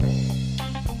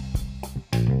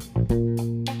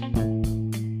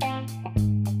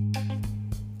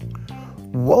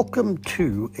Welcome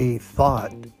to A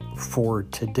Thought for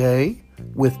Today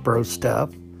with Bro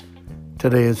Steph.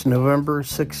 Today is November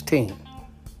 16,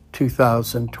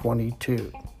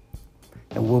 2022,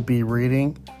 and we'll be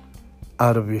reading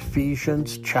out of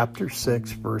Ephesians chapter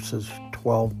 6, verses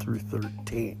 12 through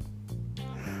 13.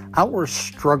 Our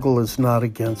struggle is not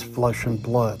against flesh and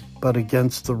blood, but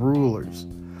against the rulers,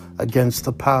 against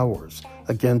the powers,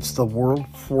 against the world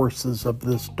forces of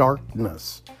this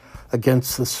darkness,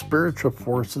 against the spiritual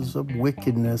forces of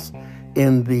wickedness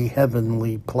in the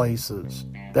heavenly places.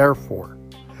 Therefore,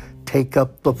 take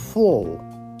up the full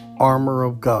armor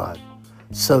of God,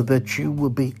 so that you will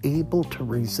be able to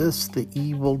resist the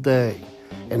evil day,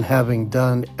 and having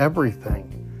done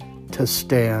everything, to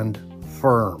stand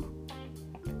firm.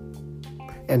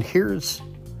 And here's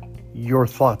your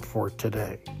thought for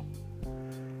today.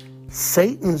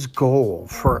 Satan's goal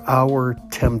for our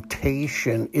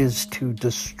temptation is to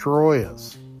destroy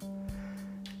us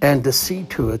and to see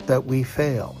to it that we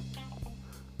fail.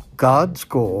 God's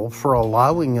goal for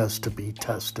allowing us to be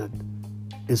tested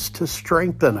is to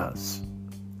strengthen us.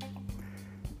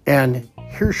 And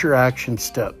here's your action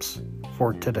steps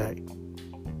for today.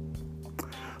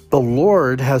 The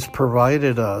Lord has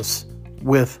provided us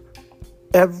with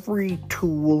every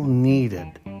tool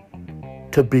needed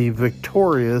to be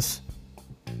victorious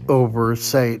over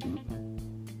Satan.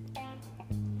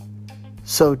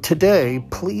 So today,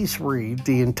 please read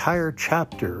the entire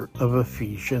chapter of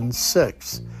Ephesians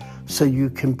 6 so you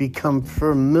can become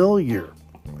familiar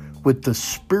with the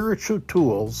spiritual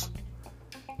tools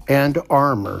and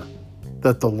armor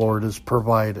that the Lord has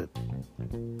provided.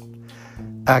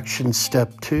 Action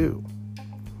step 2.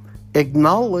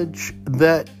 Acknowledge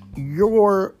that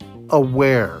you're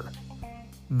aware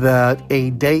that a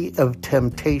day of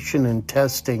temptation and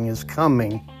testing is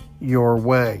coming your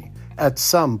way at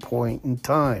some point in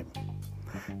time.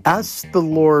 Ask the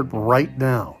Lord right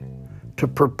now to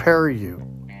prepare you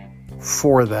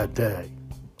for that day.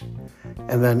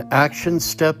 And then action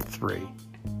step 3,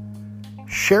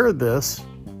 share this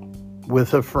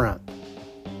with a friend.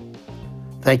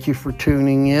 Thank you for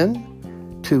tuning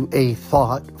in to A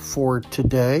Thought for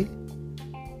Today.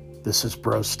 This is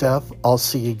Bro Steph. I'll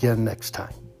see you again next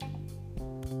time.